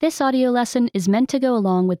This audio lesson is meant to go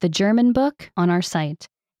along with the German book on our site.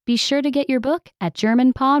 Be sure to get your book at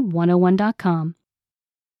GermanPod101.com.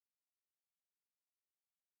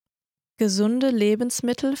 Gesunde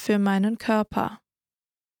Lebensmittel für meinen Körper.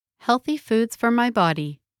 Healthy foods for my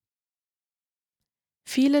body.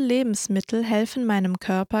 Viele Lebensmittel helfen meinem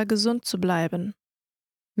Körper, gesund zu bleiben.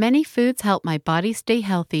 Many foods help my body stay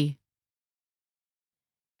healthy.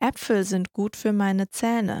 Äpfel sind gut für meine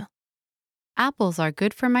Zähne. Apples are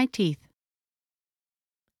good for my teeth.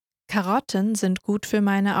 Karotten sind gut für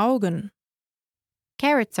meine Augen.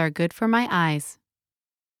 Carrots are good for my eyes.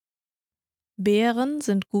 Beeren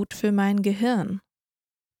sind gut für mein Gehirn.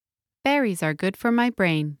 Berries are good for my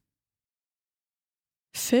brain.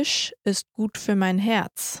 Fisch ist gut für mein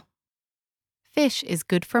Herz. Fish is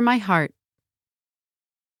good for my heart.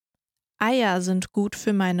 Eier sind gut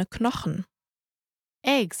für meine Knochen.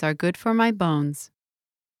 Eggs are good for my bones.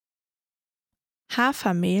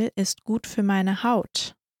 Hafermehl ist gut für meine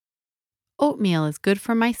Haut. Oatmeal is good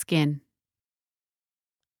for my skin.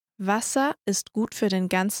 Wasser ist gut für den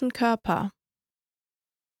ganzen Körper.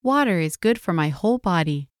 Water is good for my whole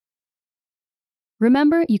body.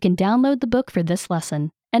 Remember, you can download the book for this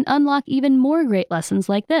lesson and unlock even more great lessons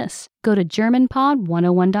like this. Go to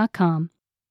GermanPod101.com.